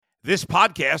This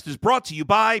podcast is brought to you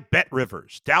by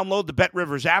BetRivers. Download the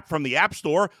BetRivers app from the App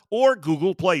Store or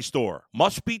Google Play Store.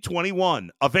 Must be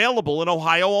 21. Available in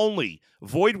Ohio only.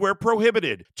 Void where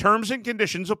prohibited. Terms and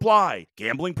conditions apply.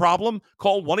 Gambling problem?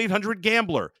 Call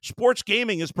 1-800-GAMBLER. Sports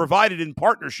gaming is provided in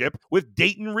partnership with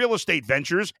Dayton Real Estate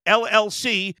Ventures,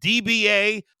 LLC,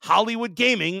 DBA, Hollywood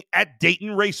Gaming at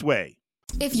Dayton Raceway.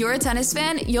 If you're a tennis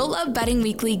fan, you'll love Betting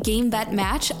Weekly Game Bet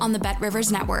Match on the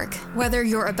BetRivers Network. Whether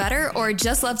you're a bettor or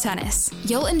just love tennis,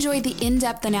 you'll enjoy the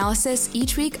in-depth analysis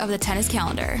each week of the tennis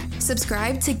calendar.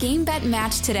 Subscribe to Game Bet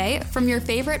Match today from your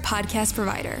favorite podcast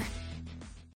provider.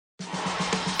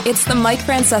 It's the Mike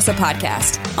Francesa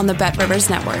Podcast on the BetRivers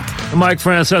Network. The Mike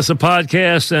Francesa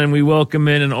Podcast, and we welcome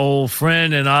in an old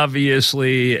friend and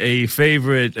obviously a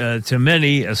favorite to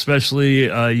many, especially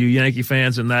you Yankee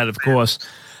fans, and that, of course,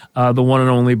 the one and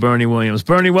only Bernie Williams.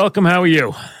 Bernie, welcome. How are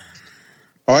you?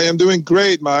 I am doing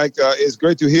great, Mike. It's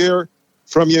great to hear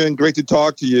from you and great to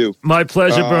talk to you. My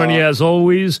pleasure, Bernie, as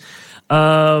always.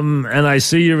 And I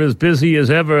see you're as busy as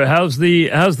ever. How's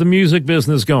the music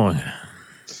business going?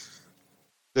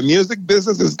 The music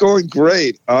business is going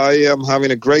great. I am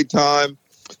having a great time,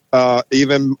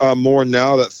 even more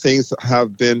now that things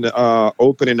have been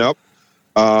opening up.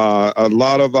 A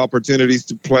lot of opportunities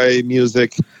to play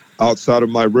music outside of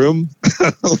my room,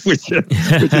 which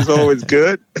is always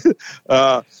good.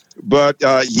 But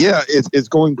it's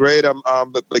going great.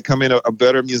 I'm becoming a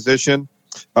better musician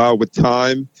with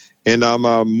time, and I'm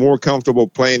more comfortable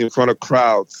playing in front of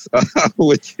crowds,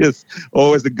 which is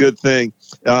always a good thing.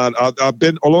 I've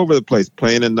been all over the place,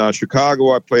 playing in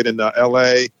Chicago. I played in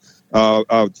L.A.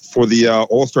 For the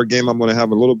All-Star game. I'm going to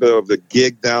have a little bit of the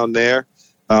gig down there,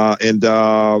 and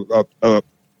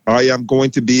I am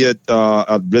going to be at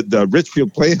the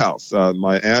Richfield Playhouse,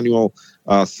 my annual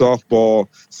softball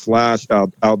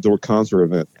 / outdoor concert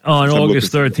event. On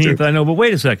August 13th, I know. But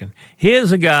wait a second.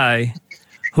 Here's a guy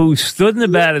who stood in the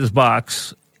batter's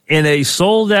box in a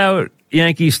sold-out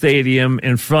Yankee Stadium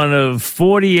in front of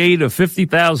 48 or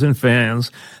 50,000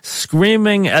 fans,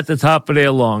 screaming at the top of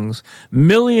their lungs,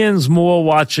 millions more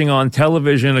watching on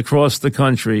television across the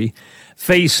country,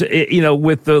 with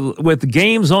the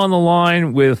games on the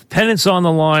line, with pennants on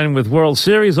the line, with World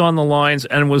Series on the lines,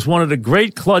 and was one of the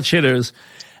great clutch hitters,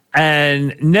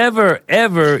 and never,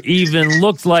 ever even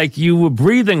looked like you were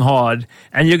breathing hard.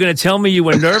 And you're going to tell me you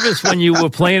were nervous when you were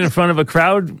playing in front of a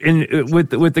crowd with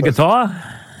the guitar?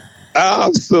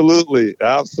 Absolutely.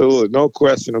 No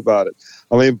question about it.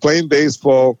 I mean, playing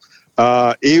baseball,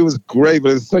 it was great,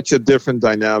 but it's such a different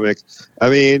dynamic. I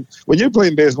mean, when you're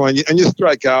playing baseball and you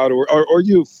strike out or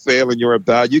you fail and you're at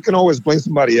bat, you can always blame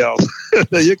somebody else.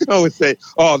 You can always say,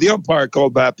 oh, the umpire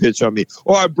called bad pitch on me.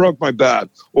 Oh, I broke my bat.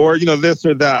 Or, this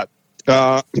or that.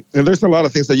 And there's a lot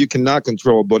of things that you cannot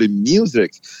control. But in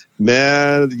music,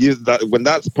 man, when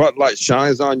that spotlight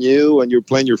shines on you and you're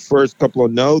playing your first couple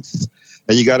of notes,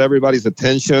 and you got everybody's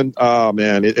attention. Oh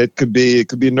man, it could be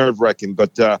nerve-wracking.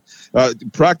 But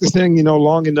practicing,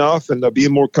 long enough and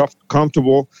being more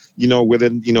comfortable,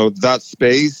 within that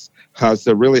space has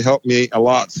really helped me a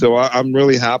lot. So I'm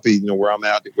really happy, where I'm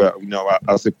at,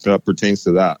 as it pertains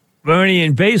to that. Bernie,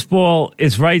 in baseball,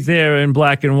 it's right there in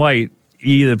black and white.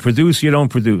 You either produce, you don't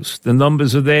produce. The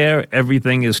numbers are there.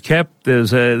 Everything is kept.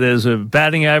 There's a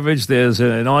batting average. There's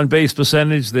an on-base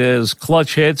percentage. There's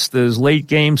clutch hits. There's late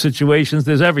game situations.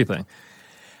 There's everything.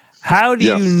 How do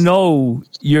you know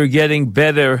you're getting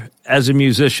better as a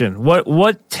musician?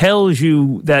 What tells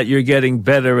you that you're getting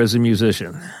better as a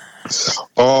musician?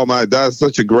 Oh my, that's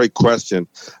such a great question.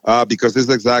 Because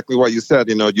it's exactly what you said.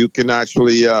 You can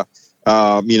actually,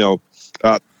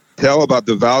 tell about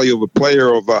the value of a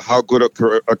player, of how good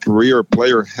a career a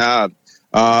player had,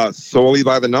 solely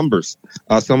by the numbers.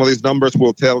 Some of these numbers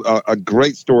will tell a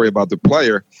great story about the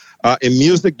player. In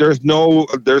music, there's no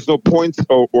points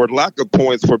or lack of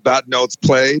points for bad notes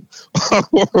played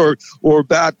or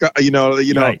bad.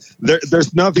 Right.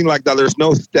 There's nothing like that. There's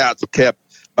no stats kept.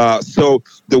 So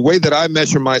the way that I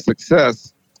measure my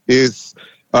success is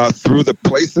through the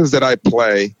places that I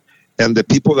play and the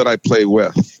people that I play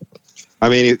with. I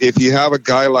mean, if you have a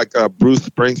guy like Bruce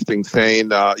Springsteen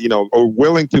saying, or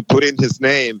willing to put in his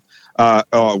name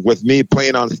with me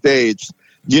playing on stage,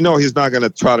 he's not going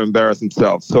to try to embarrass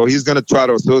himself. So he's going to try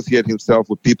to associate himself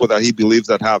with people that he believes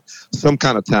that have some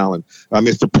kind of talent.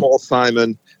 Mr. Paul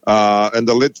Simon, and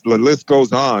the list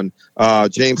goes on.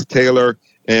 James Taylor,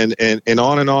 and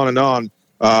on and on and on.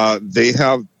 They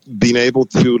have been able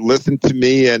to listen to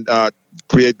me and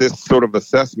create this sort of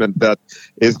assessment that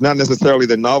is not necessarily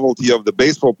the novelty of the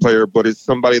baseball player, but it's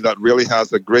somebody that really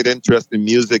has a great interest in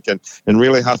music and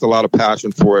really has a lot of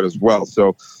passion for it as well.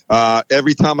 So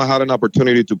every time I had an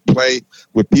opportunity to play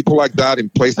with people like that in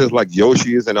places like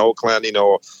Yoshi's in Oakland,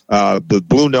 the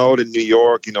Blue Note in New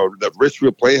York, the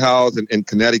Richfield Playhouse in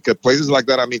Connecticut, places like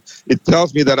that. I mean, it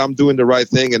tells me that I'm doing the right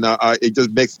thing, and it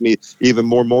just makes me even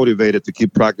more motivated to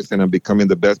keep practicing and becoming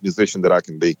the best musician that I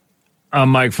can be. I'm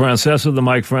Mike Francesa, the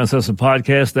Mike Francesa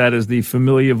podcast. That is the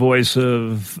familiar voice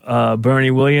of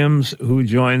Bernie Williams, who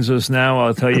joins us now.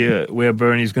 I'll tell you where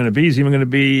Bernie's going to be. He's even going to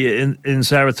be in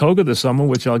Saratoga this summer,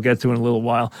 which I'll get to in a little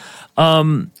while.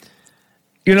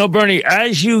 Bernie,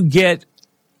 as you get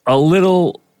a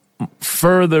little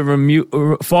farther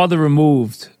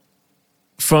removed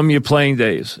from your playing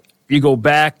days, you go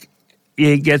back,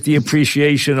 you get the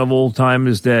appreciation of Old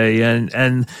Timers Day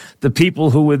and the people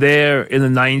who were there in the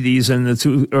 90s and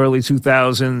the early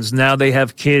 2000s. Now they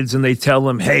have kids and they tell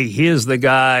them, hey, here's the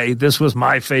guy. This was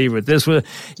my favorite.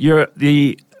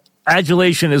 The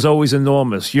adulation is always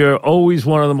enormous. You're always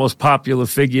one of the most popular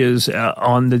figures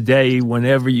on the day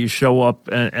whenever you show up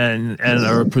and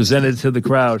are presented to the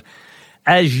crowd.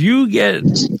 As you get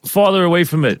farther away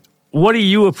from it, what do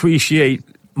you appreciate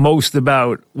most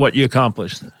about what you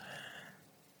accomplished?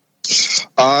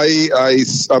 I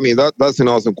mean, that's an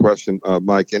awesome question,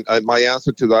 Mike. And my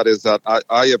answer to that is that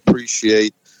I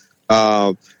appreciate,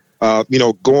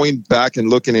 going back and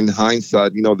looking in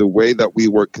hindsight, the way that we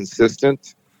were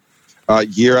consistent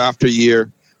year after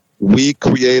year. We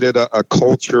created a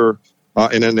culture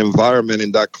and an environment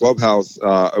in that clubhouse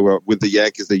with the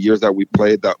Yankees, the years that we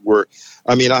played that were,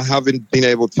 I haven't been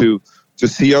able to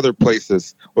see other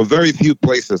places, or very few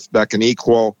places that can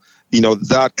equal,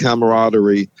 that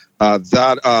camaraderie,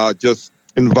 that just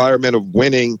environment of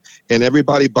winning and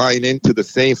everybody buying into the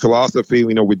same philosophy,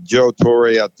 with Joe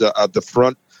Torre at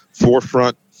the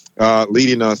forefront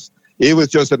leading us. It was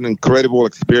just an incredible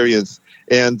experience.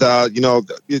 And,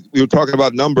 we were talking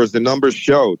about numbers. The numbers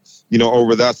showed,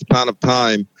 over that span of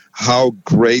time, how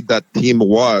great that team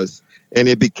was. And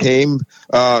it became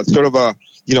sort of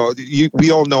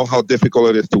we all know how difficult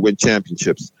it is to win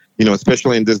championships,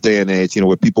 especially in this day and age,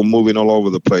 with people moving all over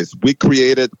the place. We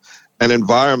created an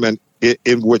environment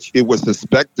in which it was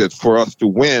expected for us to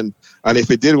win. And if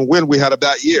it didn't win, we had a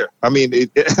bad year.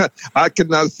 I could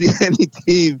not see any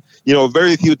team,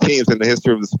 very few teams in the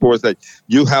history of the sports that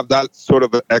you have that sort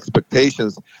of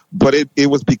expectations. But it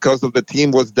was because of the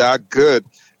team was that good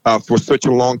for such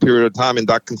a long period of time. And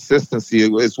that consistency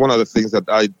is one of the things that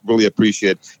I really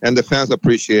appreciate. And the fans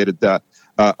appreciated that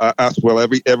as well.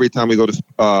 Every time we go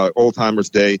to Old Timers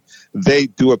Day, they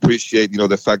do appreciate,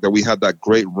 the fact that we had that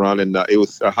great run, and it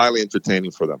was highly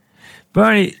entertaining for them.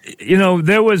 Bernie,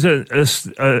 there was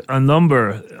a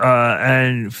number,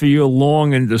 and for your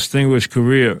long and distinguished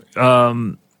career,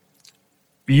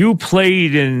 you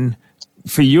played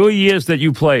for your years that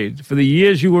you played, for the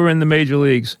years you were in the major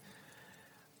leagues,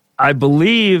 I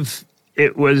believe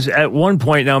it was at one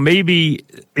point, now maybe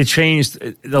it changed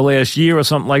the last year or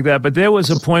something like that, but there was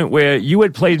a point where you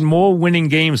had played more winning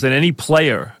games than any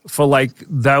player for like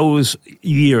those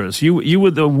years. You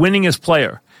were the winningest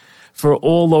player for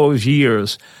all those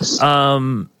years.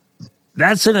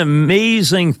 That's an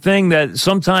amazing thing that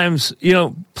sometimes,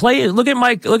 players, look at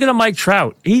Mike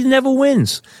Trout. He never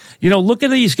wins. Look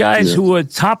at these guys who are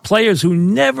top players who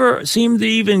never seem to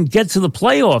even get to the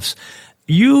playoffs.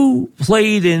 You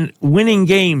played in winning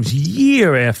games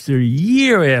year after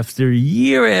year after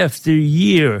year after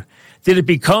year. Did it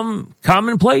become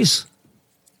commonplace?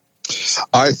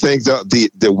 I think that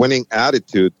the winning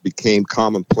attitude became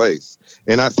commonplace.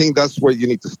 And I think that's where you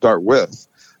need to start with.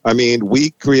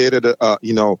 We created,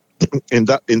 in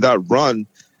that run,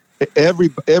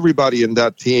 everybody in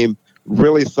that team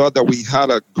really thought that we had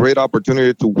a great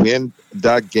opportunity to win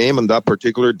that game on that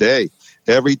particular day.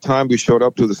 Every time we showed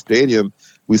up to the stadium,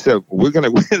 we said, we're going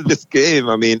to win this game.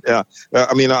 I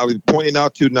was pointing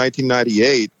out to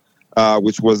 1998,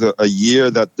 which was a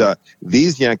year that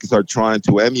these Yankees are trying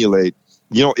to emulate.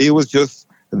 It was just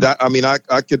that.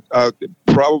 I could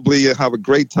probably have a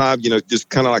great time, just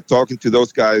kind of like talking to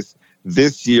those guys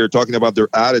this year, talking about their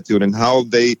attitude and how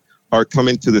they are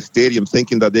coming to the stadium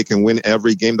thinking that they can win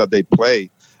every game that they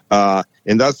play.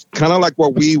 And that's kind of like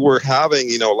what we were having,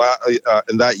 in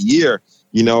that year.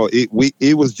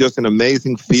 It was just an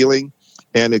amazing feeling,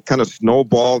 and it kind of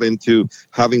snowballed into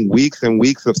having weeks and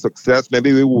weeks of success.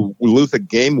 Maybe we will lose a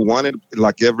game, we won it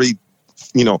like every,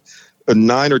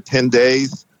 9 or 10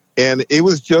 days. And it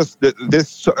was just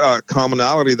this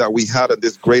commonality that we had, and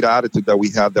this great attitude that we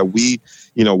had, that we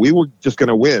were just going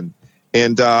to win.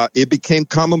 And it became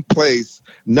commonplace,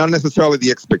 not necessarily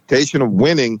the expectation of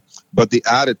winning, but the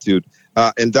attitude.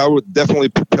 And that would definitely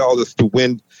propel us to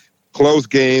win close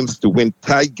games, to win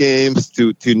tight games,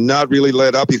 to not really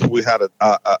let up if we had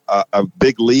a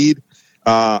big lead.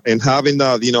 And having,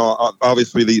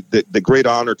 obviously the great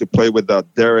honor to play with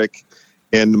Derek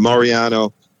and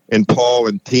Mariano and Paul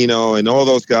and Tino and all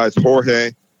those guys,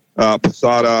 Jorge,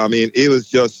 Posada. I mean, it was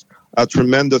just a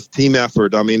tremendous team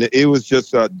effort. I mean, it was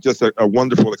just a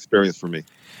wonderful experience for me.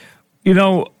 You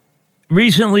know,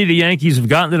 recently the Yankees have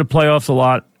gotten to the playoffs a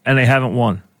lot, and they haven't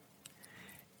won.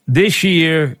 This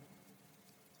year,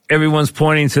 everyone's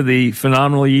pointing to the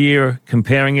phenomenal year,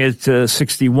 comparing it to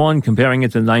 61, comparing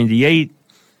it to 98.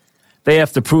 They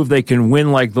have to prove they can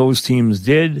win like those teams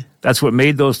did. That's what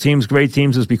made those teams great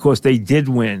teams, is because they did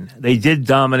win. They did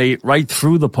dominate right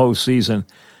through the postseason.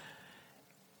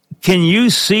 Can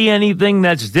you see anything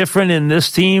that's different in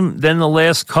this team than the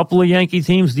last couple of Yankee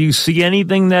teams? Do you see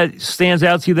anything that stands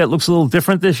out to you that looks a little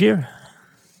different this year?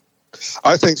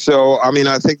 I think so. I mean,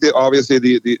 I think that obviously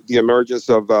the emergence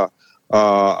of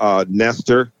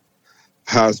Nestor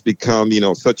has become,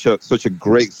 such a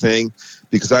great thing,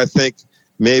 because I think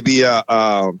maybe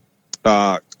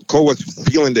Cole was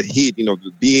feeling the heat,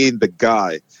 being the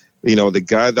guy, the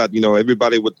guy that,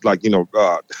 everybody would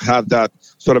have that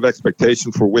sort of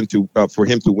expectation for him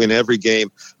to win every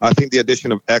game. I think the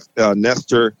addition of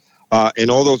Nestor and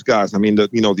all those guys, I mean, the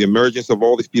emergence of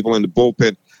all these people in the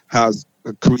bullpen has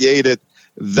created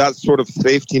that sort of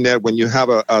safety net when you have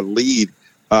a lead,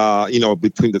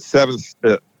 between the 7th,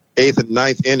 8th, and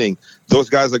 9th inning. Those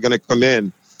guys are going to come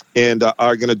in and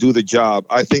are going to do the job.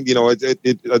 I think,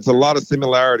 it's a lot of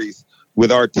similarities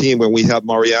with our team when we have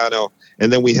Mariano,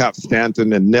 and then we have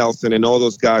Stanton and Nelson and all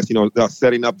those guys,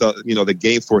 setting up the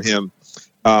game for him.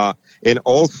 And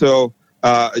also,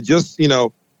 it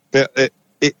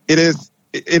is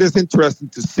interesting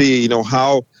to see,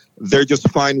 how they just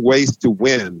find ways to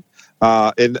win.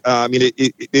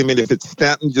 If it's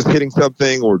Stanton just hitting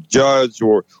something, or Judge,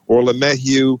 or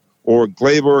LeMahieu, or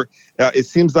Gleyber, it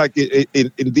seems like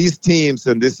in these teams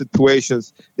and these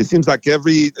situations, it seems like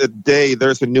every day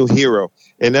there's a new hero,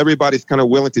 and everybody's kind of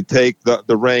willing to take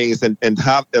the reins and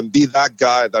be that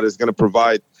guy that is going to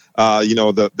provide,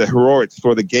 the heroics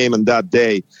for the game on that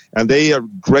day. And they are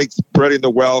great spreading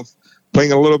the wealth,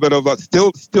 playing a little bit of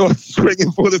still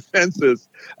swinging for the fences,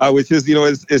 which is,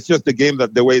 it's just the game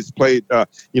that the way it's played,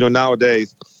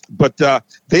 nowadays. But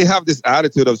they have this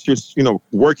attitude of just,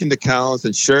 working the counts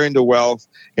and sharing the wealth.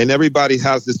 And everybody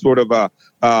has this sort of,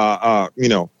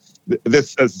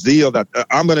 this zeal that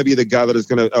I'm going to be the guy that is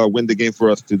going to win the game for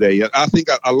us today. I think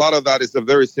a lot of that is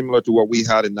very similar to what we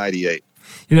had in 98.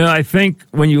 I think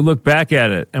when you look back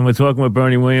at it, and we're talking with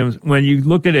Bernie Williams, when you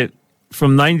look at it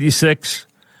from 96,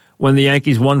 when the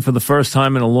Yankees won for the first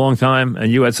time in a long time,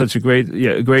 and you had such a great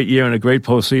year and a great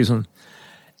postseason,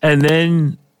 and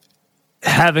then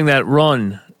having that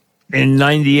run in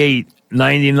 98,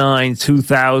 99,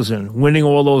 2000, winning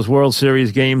all those World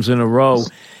Series games in a row,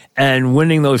 and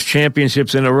winning those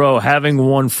championships in a row, having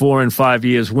won 4 in 5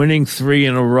 years, winning 3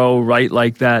 in a row, right,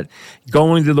 like that,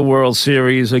 going to the World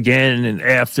Series again, and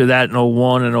after that in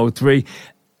 01 and 03.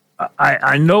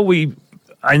 I know we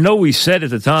said at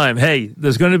the time, hey,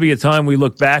 there's going to be a time we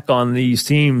look back on these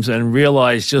teams and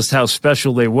realize just how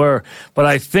special they were. But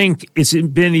I think it's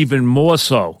been even more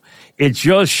so. It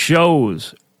just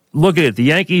shows, look at it, the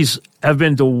Yankees have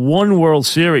been to 1 World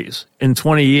Series in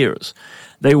 20 years.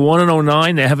 They won in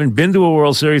 09. They haven't been to a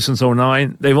World Series since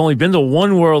 09. They've only been to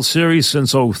 1 World Series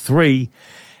since 03.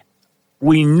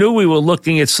 We knew we were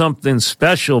looking at something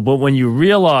special, but when you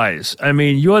realize,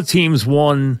 your team's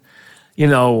won,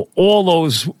 all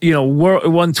those,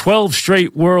 won 12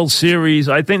 straight World Series.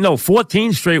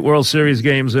 14 straight World Series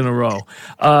games in a row.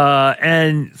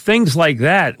 And things like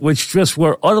that, which just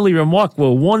were utterly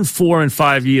remarkable. Won 4 in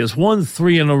 5 years, won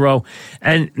 3 in a row.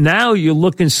 And now you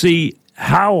look and see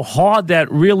how hard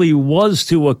that really was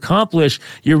to accomplish.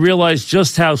 You realize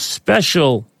just how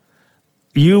special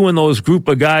you and those group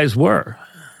of guys were.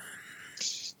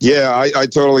 Yeah, I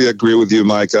totally agree with you,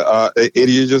 Mike.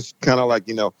 You just kind of like,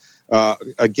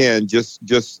 again,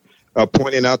 just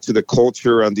pointing out to the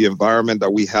culture and the environment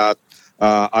that we had.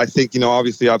 I think,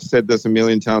 obviously I've said this a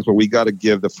million times, but we got to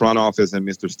give the front office and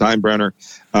Mr. Steinbrenner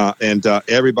and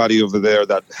everybody over there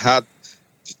that had,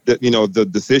 the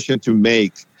decision to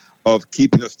make of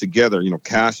keeping us together,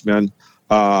 Cashman.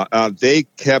 They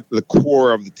kept the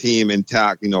core of the team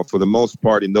intact, for the most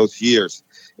part in those years.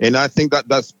 And I think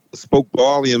that spoke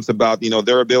volumes about,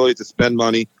 their ability to spend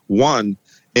money, one,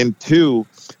 And two,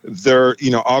 they're,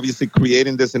 obviously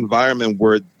creating this environment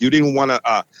where you didn't want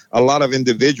a lot of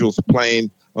individuals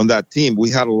playing on that team. We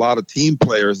had a lot of team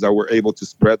players that were able to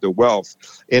spread the wealth.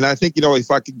 And I think,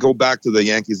 if I could go back to the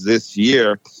Yankees this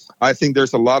year, I think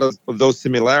there's a lot of those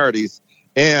similarities.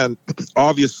 And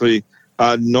obviously,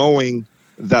 knowing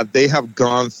that they have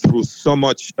gone through so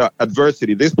much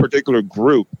adversity, this particular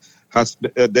group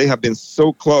they have been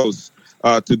so close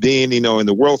to being, in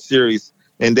the World Series,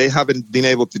 and they haven't been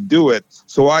able to do it.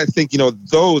 So I think,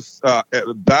 those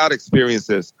bad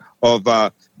experiences of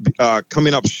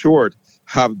coming up short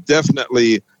have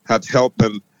definitely had helped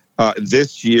them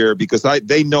this year, because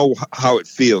they know how it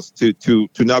feels to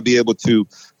not be able to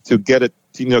get it,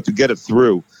 to get it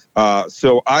through.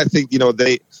 So I think,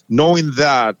 they knowing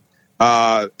that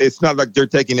it's not like they're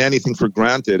taking anything for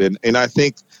granted. And I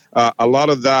think a lot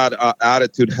of that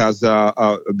attitude has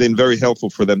been very helpful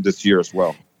for them this year as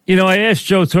well. I asked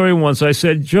Joe Torre once, I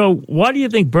said, Joe, why do you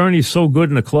think Bernie's so good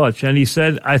in the clutch? And he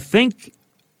said, I think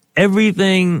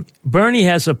Bernie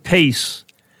has a pace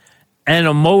and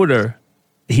a motor,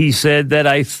 he said, that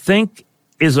I think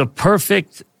is a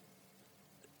perfect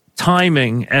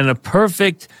timing and a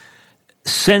perfect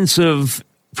sense of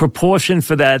proportion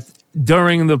for that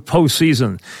during the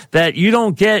postseason, that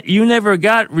you never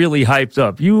got really hyped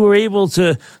up. You were able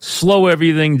to slow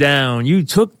everything down. You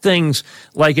took things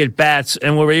like at bats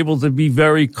and were able to be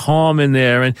very calm in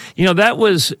there. And, that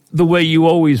was the way you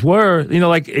always were.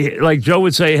 Like Joe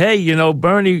would say, hey,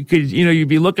 Bernie could, you'd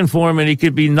be looking for him and he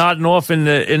could be nodding off in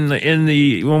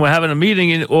the when we're having a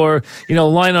meeting or,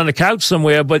 lying on the couch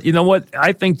somewhere. But you know what?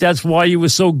 I think that's why you were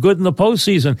so good in the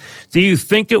postseason. Do you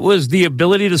think it was the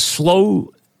ability to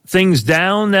slow things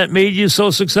down that made you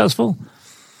so successful?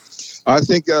 I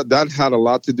think that had a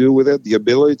lot to do with it. The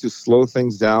ability to slow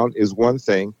things down is one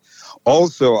thing.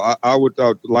 Also, I would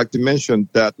like to mention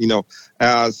that,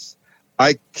 as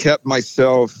I kept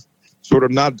myself sort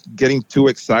of not getting too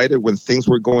excited when things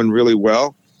were going really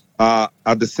well,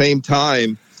 at the same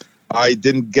time, I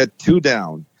didn't get too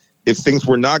down if things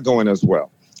were not going as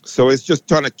well. So it's just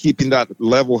trying to keeping that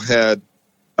level head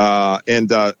and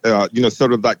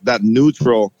sort of like that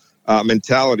neutral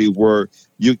mentality where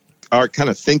you are kind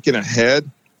of thinking ahead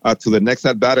to the next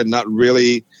at bat and not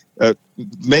really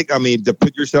to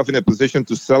put yourself in a position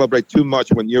to celebrate too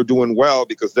much when you're doing well,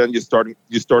 because then you're starting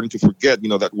to forget,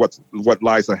 that what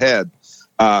lies ahead.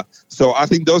 So I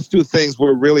think those two things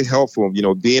were really helpful,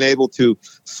 being able to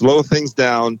slow things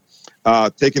down,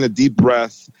 taking a deep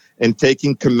breath and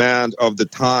taking command of the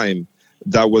time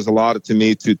that was allotted to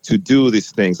me to do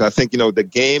these things. I think, the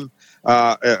game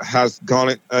has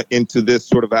gone into this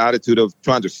sort of attitude of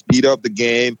trying to speed up the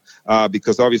game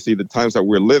because obviously the times that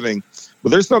we're living. But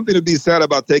there's something to be said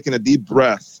about taking a deep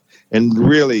breath and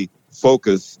really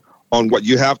focus on what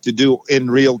you have to do in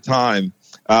real time.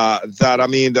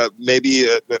 That maybe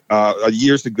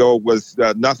years ago was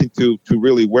nothing to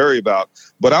really worry about.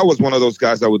 But I was one of those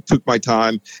guys that would took my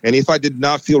time. And if I did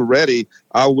not feel ready,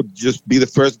 I would just be the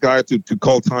first guy to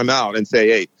call timeout and say,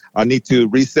 hey, I need to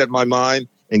reset my mind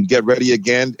and get ready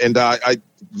again. And I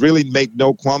really make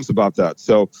no qualms about that.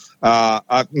 So,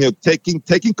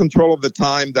 taking control of the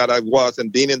time that I was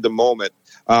and being in the moment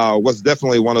was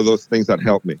definitely one of those things that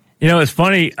helped me. It's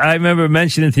funny. I remember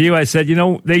mentioning to you, I said,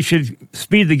 they should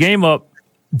speed the game up.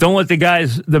 Don't let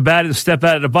the batters step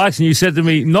out of the box. And you said to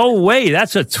me, no way.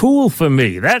 That's a tool for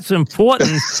me. That's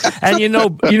important. And you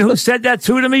know who said that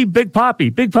too to me? Big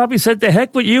Papi. Big Papi said, the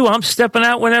heck with you. I'm stepping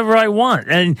out whenever I want.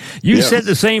 And you said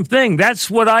the same thing. That's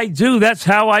what I do. That's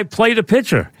how I play the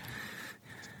pitcher.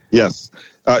 Yes.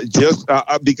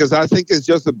 Because I think it's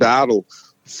just a battle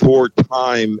for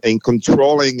time and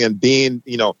controlling and being,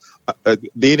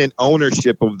 being in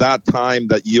ownership of that time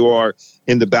that you are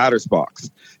in the batter's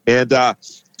box. And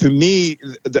to me,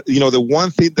 the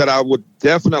one thing that I would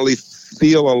definitely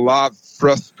feel a lot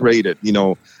frustrated,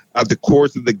 at the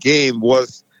course of the game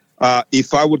was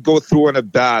if I would go through an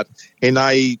at-bat and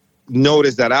I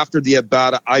noticed that after the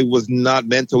at-bat, I was not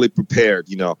mentally prepared.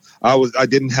 I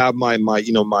didn't have my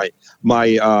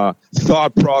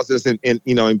thought process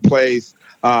in place.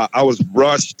 I was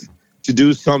rushed to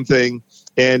do something.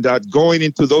 And going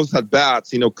into those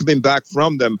at-bats, coming back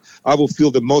from them, I will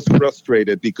feel the most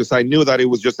frustrated because I knew that it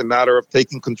was just a matter of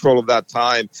taking control of that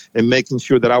time and making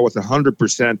sure that I was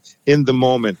 100% in the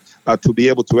moment to be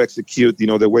able to execute,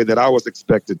 the way that I was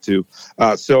expected to.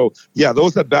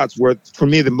 Those at-bats were, for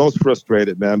me, the most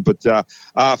frustrated, man. But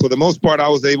for the most part, I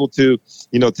was able to,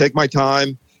 take my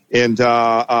time And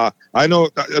I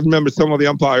remember some of the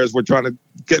umpires were trying to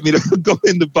get me to go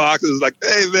in the box. It was like,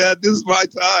 hey, man, this is my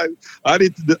time. I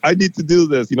need to do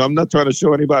this. I'm not trying to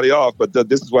show anybody off, but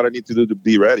this is what I need to do to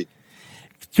be ready.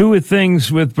 Two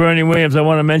things with Bernie Williams. I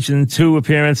want to mention two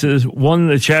appearances. One,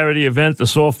 the charity event, the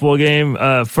softball game.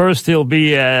 First, he'll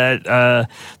be at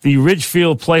the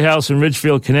Ridgefield Playhouse in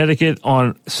Ridgefield, Connecticut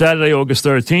on Saturday, August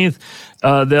 13th.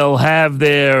 They'll have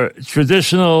their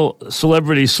traditional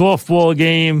celebrity softball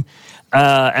game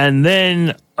and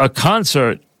then a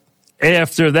concert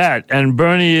after that. And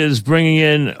Bernie is bringing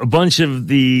in a bunch of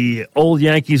the old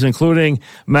Yankees, including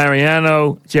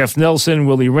Mariano, Jeff Nelson,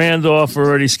 Willie Randolph, are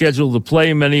already scheduled to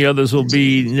play. Many others will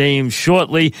be named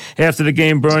shortly. After the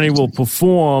game, Bernie will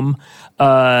perform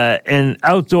an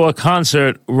outdoor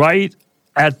concert right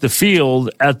at the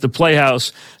field at the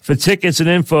Playhouse. For tickets and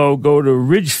info, go to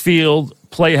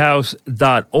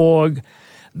ridgefieldplayhouse.org.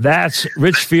 That's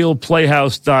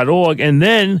ridgefieldplayhouse.org. And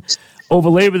then over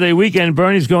Labor Day weekend,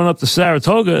 Bernie's going up to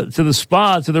Saratoga, to the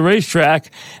spa, to the racetrack.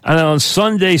 And on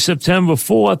Sunday, September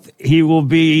 4th, he will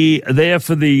be there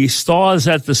for the Stars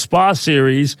at the Spa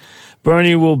series.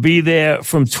 Bernie will be there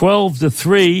from 12 to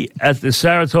 3 at the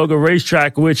Saratoga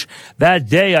racetrack, which that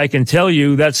day, I can tell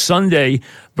you, that Sunday,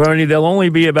 Bernie, there'll only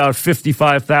be about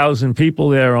 55,000 people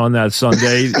there on that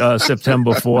Sunday,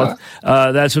 September 4th.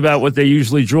 That's about what they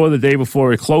usually draw the day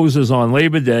before it closes on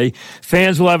Labor Day.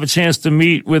 Fans will have a chance to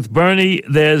meet with Bernie.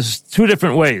 There's two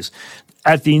different ways.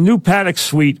 At the new paddock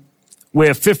suite,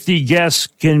 where 50 guests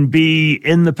can be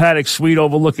in the paddock suite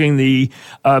overlooking the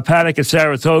paddock at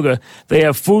Saratoga, they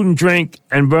have food and drink,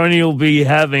 and Bernie will be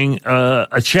having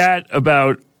a chat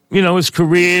about his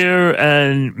career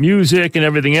and music and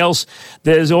everything else.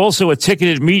 There's also a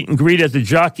ticketed meet and greet at the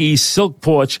Jockey's Silk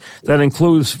Porch that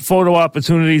includes photo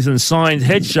opportunities and signed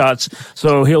headshots.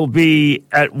 So he'll be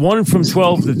at 1 from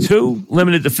 12 to 2,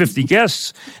 limited to 50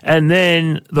 guests, and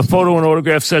then the photo and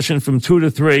autograph session from 2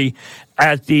 to 3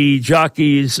 at the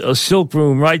Jockey's Silk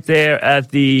Room right there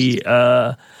at the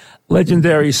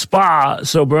legendary spa.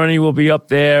 So Bernie will be up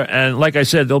there, and like I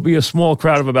said, there'll be a small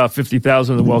crowd of about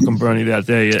 50,000 to welcome Bernie that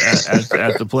day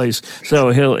at the place. So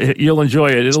you'll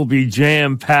enjoy it. It'll be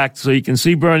jam packed. So you can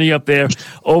see Bernie up there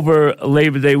over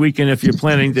Labor Day weekend if you're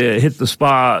planning to hit the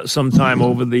spa sometime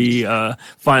over the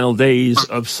final days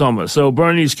of summer. So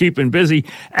Bernie's keeping busy,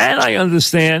 and I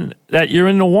understand that you're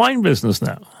in the wine business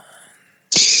now.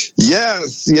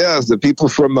 Yes. The people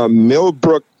from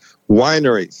Millbrook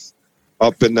Wineries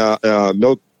up in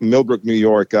Millbrook, New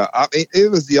York.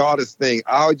 It was the oddest thing.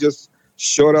 I just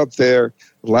showed up there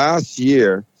last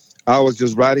year. I was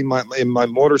just riding my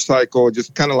motorcycle,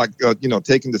 just kind of like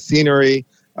taking the scenery.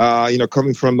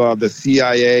 Coming from the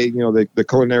CIA, the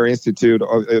Culinary Institute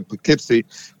of Poughkeepsie,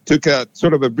 took a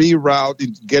sort of a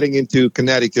reroute getting into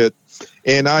Connecticut,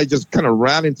 and I just kind of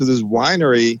ran into this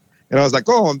winery, and I was like,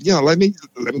 let me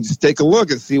just take a look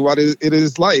and see what it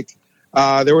is like.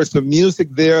 There was some music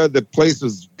there. The place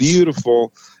was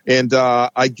beautiful. And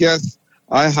I guess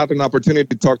I had an opportunity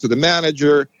to talk to the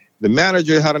manager. The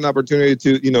manager had an opportunity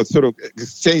to, sort of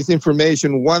exchange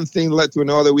information. One thing led to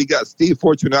another. We got Steve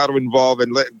Fortunato involved.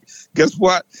 And guess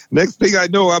what? Next thing I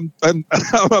know, I'm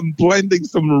blending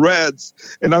some reds.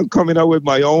 And I'm coming out with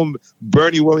my own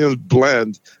Bernie Williams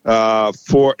blend.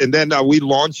 And then we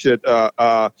launched it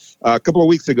a couple of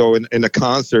weeks ago in a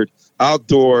concert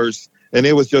outdoors. And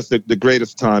it was just the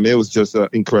greatest time. It was just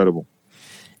incredible.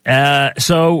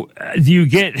 So do you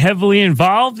get heavily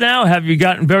involved now? Have you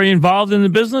gotten very involved in the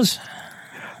business?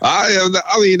 I'm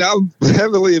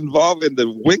heavily involved in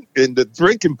the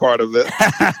drinking part of it.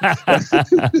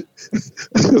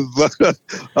 But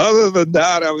other than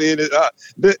that,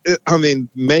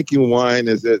 making wine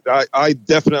is it. I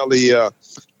definitely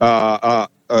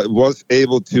was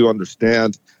able to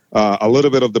understand a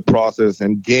little bit of the process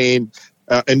and gain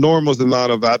enormous amount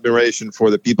of admiration for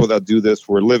the people that do this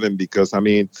for a living, because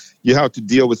you have to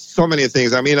deal with so many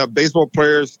things. Baseball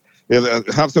players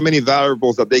have so many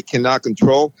variables that they cannot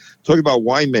control. Talking about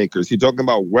winemakers, you're talking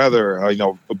about weather,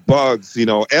 bugs,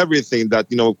 everything that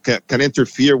can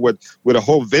interfere with a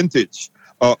whole vintage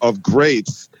of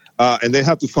grapes. And they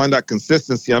have to find that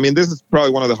consistency. This is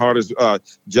probably one of the hardest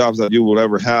jobs that you will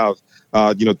ever have.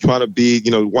 Trying to be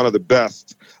one of the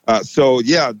best. So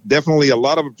yeah, definitely a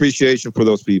lot of appreciation for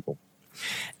those people.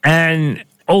 And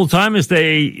Old Timers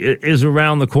Day is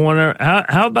around the corner.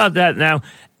 How about that now?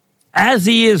 As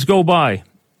the years go by,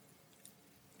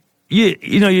 you're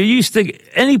used to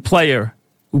any player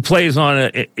who plays on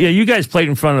it. You guys played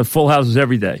in front of full houses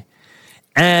every day,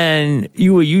 and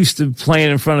you were used to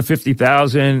playing in front of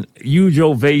 50,000, huge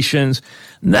ovations.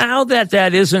 Now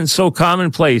that isn't so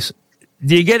commonplace,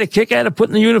 Do you get a kick out of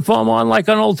putting the uniform on like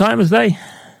on Old Timers Day?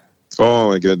 Oh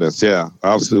my goodness, yeah,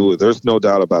 absolutely. There's no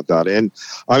doubt about that. And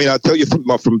I mean, I'll tell you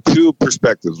from two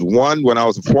perspectives. One, when I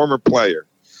was a former player.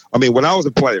 When I was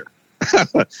a player,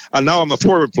 and now I'm a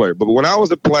former player. But when I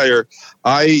was a player,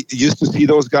 I used to see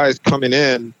those guys coming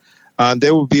in, and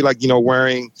they would be like,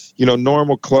 wearing,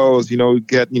 normal clothes.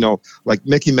 Get, like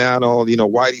Mickey Mantle,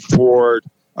 Whitey Ford,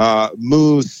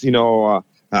 Moose,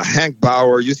 Hank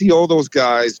Bauer. You see all those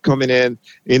guys coming in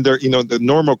their, the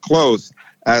normal clothes.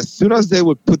 As soon as they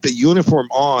would put the uniform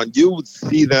on, you would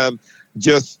see them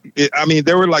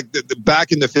they were like the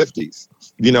back in the 50s,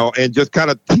 and just kind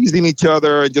of teasing each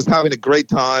other and just having a great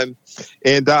time.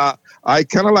 And I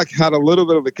kind of like had a little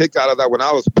bit of a kick out of that when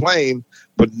I was playing,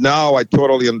 but now I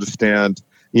totally understand,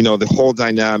 the whole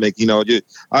dynamic.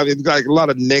 Like a lot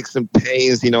of nicks and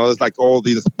pains, it's like all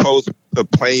these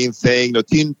post-playing thing,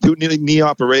 two knee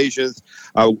operations,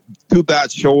 2 bad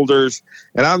shoulders.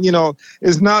 And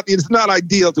it's not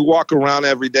ideal to walk around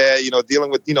every day,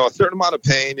 dealing with, a certain amount of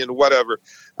pain and whatever.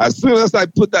 As soon as I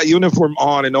put that uniform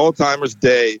on in Old Timers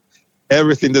Day,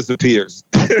 everything disappears.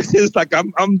 It's like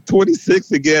I'm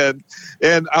 26 again,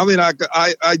 and I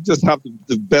just have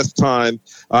the best time.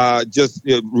 Just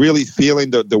really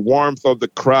feeling the warmth of the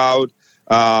crowd,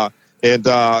 and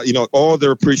all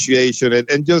their appreciation,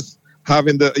 and just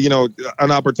having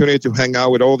an opportunity to hang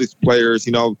out with all these players.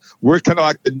 We're kind of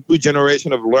like the new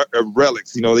generation of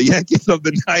relics. The Yankees of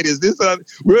the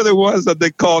 90s. We're the ones that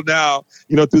they call now.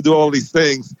 To do all these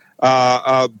things.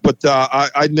 But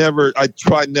I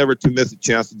try never to miss a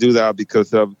chance to do that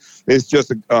because it's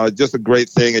just a great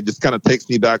thing. It just kind of takes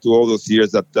me back to all those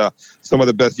years that some of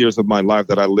the best years of my life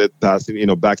that I lived back in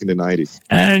the 90s.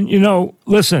 And,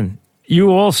 listen,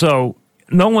 you also,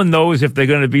 no one knows if they're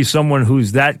going to be someone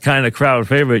who's that kind of crowd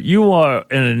favorite. You are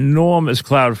an enormous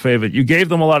crowd favorite. You gave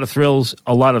them a lot of thrills,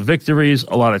 a lot of victories,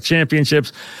 a lot of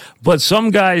championships, but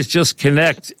some guys just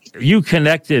connect. You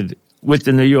connected with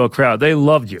the New York crowd. They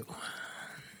loved you.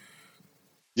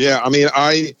 Yeah,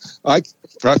 I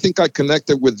think I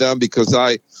connected with them because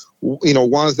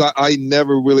ones that I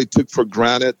never really took for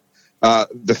granted,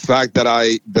 the fact that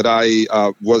I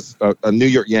was a New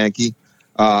York Yankee.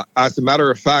 As a matter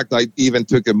of fact, I even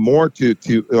took it more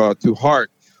to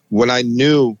heart when I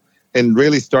knew and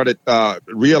really started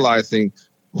realizing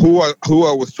who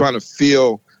I was trying to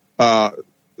fill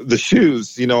the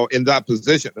shoes, in that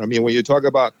position. When you talk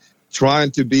about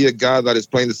trying to be a guy that is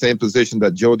playing the same position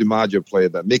that Joe DiMaggio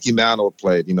played, that Mickey Mantle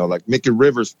played, like Mickey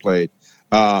Rivers played,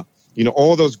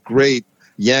 all those great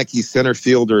Yankee center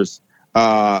fielders.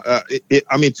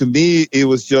 To me, it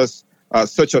was just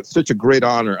such a great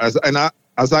honor. As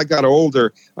I got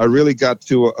older, I really got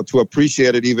to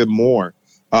appreciate it even more.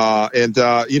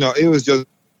 It was just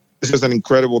an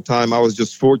incredible time. I was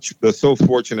just so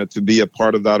fortunate to be a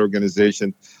part of that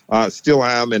organization. Still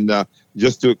am, and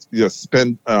just to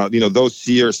spend those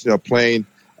years playing.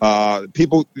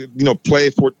 People play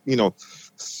for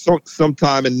some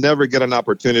time and never get an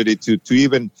opportunity to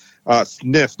even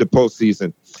sniff the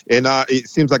postseason. And it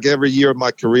seems like every year of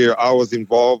my career, I was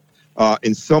involved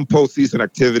in some postseason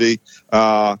activity.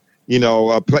 The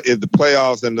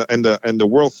playoffs and the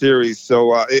World Series.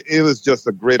 So it was just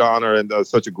a great honor and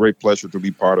such a great pleasure to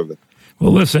be part of it.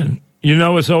 Well, listen,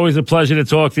 it's always a pleasure to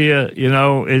talk to you.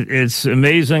 It's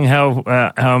amazing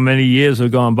how many years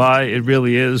have gone by. It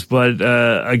really is. But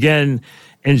again,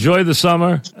 enjoy the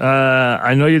summer.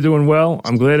 I know you're doing well.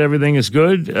 I'm glad everything is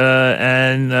good.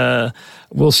 And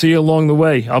we'll see you along the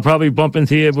way. I'll probably bump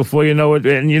into you before you know it.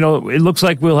 And, it looks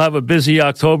like we'll have a busy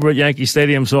October at Yankee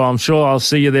Stadium, so I'm sure I'll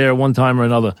see you there one time or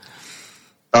another.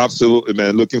 Absolutely,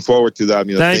 man. Looking forward to that.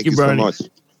 Thank you, Bernie. So much.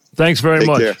 Thanks very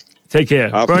much. Care. Take care.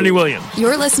 Absolutely. Bernie Williams.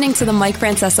 You're listening to the Mike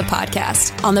Francesa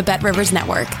podcast on the Bet Rivers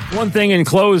Network. One thing in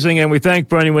closing, and we thank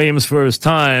Bernie Williams for his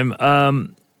time.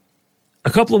 A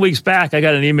couple of weeks back, I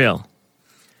got an email.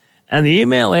 And the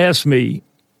email asked me,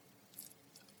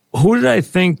 who did I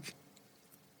think,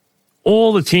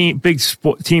 all the team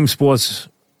sports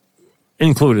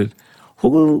included,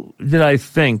 who did I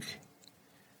think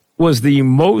was the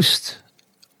most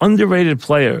underrated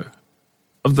player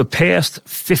of the past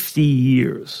 50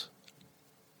 years?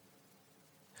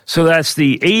 So that's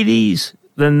the 80s,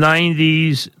 the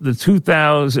 90s, the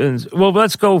 2000s. Well,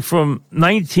 let's go from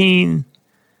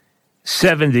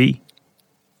 1970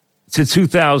 to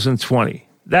 2020.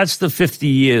 That's the 50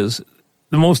 years.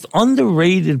 The most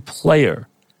underrated player.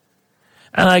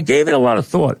 And I gave it a lot of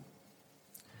thought.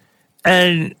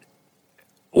 And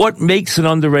what makes an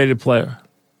underrated player?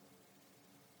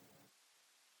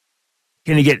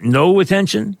 Can he get no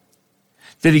attention?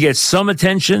 Did he get some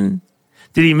attention?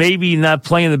 Did he maybe not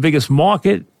play in the biggest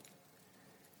market?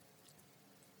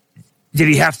 Did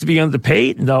he have to be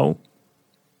underpaid? No.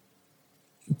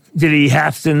 Did he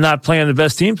have to not play on the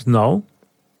best teams? No.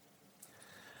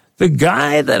 The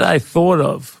guy that I thought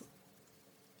of,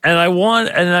 and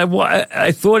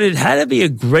I thought it had to be a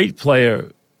great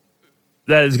player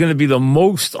that is going to be the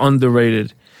most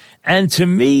underrated. And to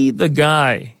me, the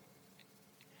guy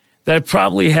that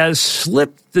probably has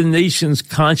slipped the nation's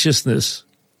consciousness,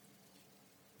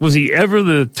 was he ever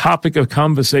the topic of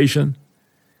conversation?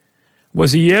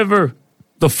 Was he ever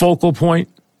the focal point?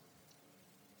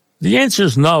 The answer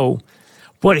is no,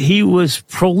 but he was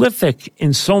prolific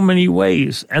in so many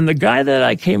ways. And the guy that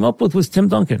I came up with was Tim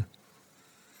Duncan.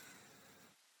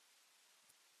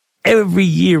 Every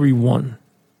year he won.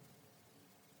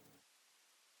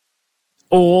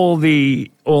 All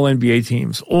the All-NBA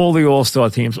teams, all the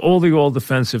All-Star teams, all the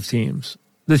All-Defensive teams,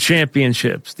 the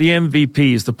championships, the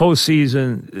MVPs, the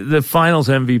postseason, the finals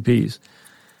MVPs.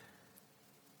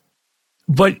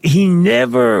 But he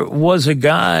never was a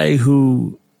guy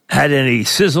who had any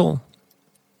sizzle,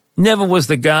 never was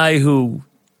the guy who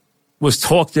was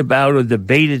talked about or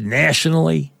debated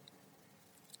nationally,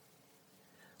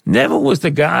 never was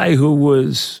the guy who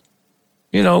was,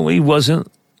 he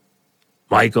wasn't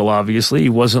Michael, obviously. He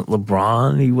wasn't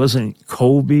LeBron. He wasn't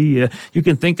Kobe. You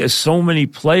can think of so many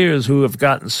players who have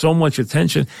gotten so much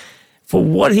attention for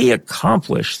what he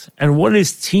accomplished and what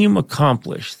his team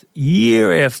accomplished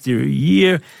year after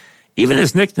year. Even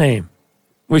his nickname,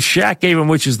 which Shaq gave him,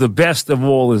 which is the best of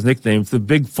all his nicknames, the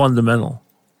big fundamental,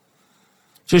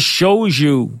 just shows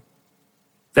you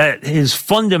that his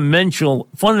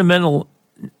fundamental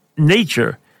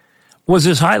nature was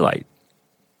his highlight.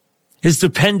 His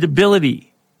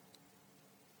dependability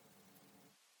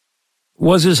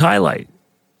was his highlight.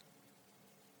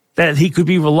 That he could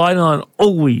be relied on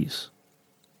always.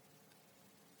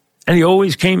 And he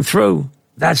always came through.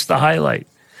 That's the highlight.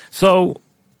 So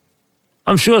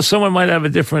I'm sure someone might have a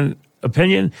different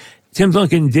opinion. Tim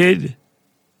Duncan did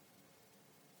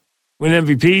win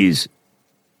MVPs.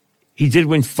 He did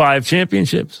win 5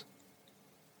 championships.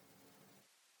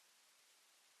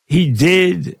 He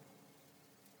did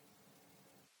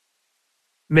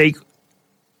make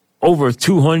over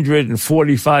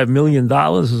 $245 million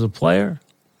as a player.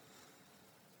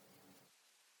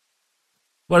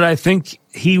 But I think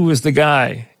he was the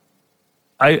guy.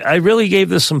 I really gave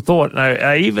this some thought. And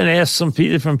I even asked some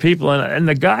different people, and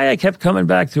the guy I kept coming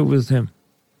back to was him.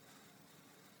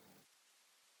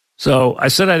 So I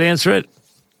said I'd answer it,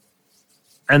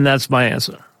 and that's my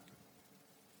answer.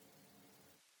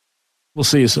 We'll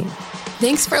see you soon.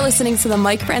 Thanks for listening to the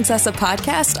Mike Francesa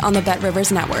podcast on the Bet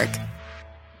Rivers Network.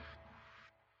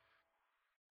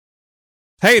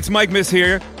 Hey, it's Mike Miss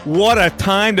here. What a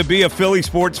time to be a Philly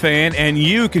sports fan, and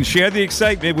you can share the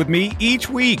excitement with me each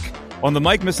week on the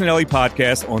Mike Missinelli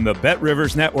podcast on the Bet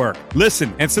Rivers Network.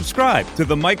 Listen and subscribe to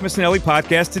the Mike Missinelli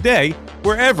podcast today,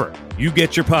 wherever you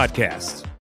get your podcasts.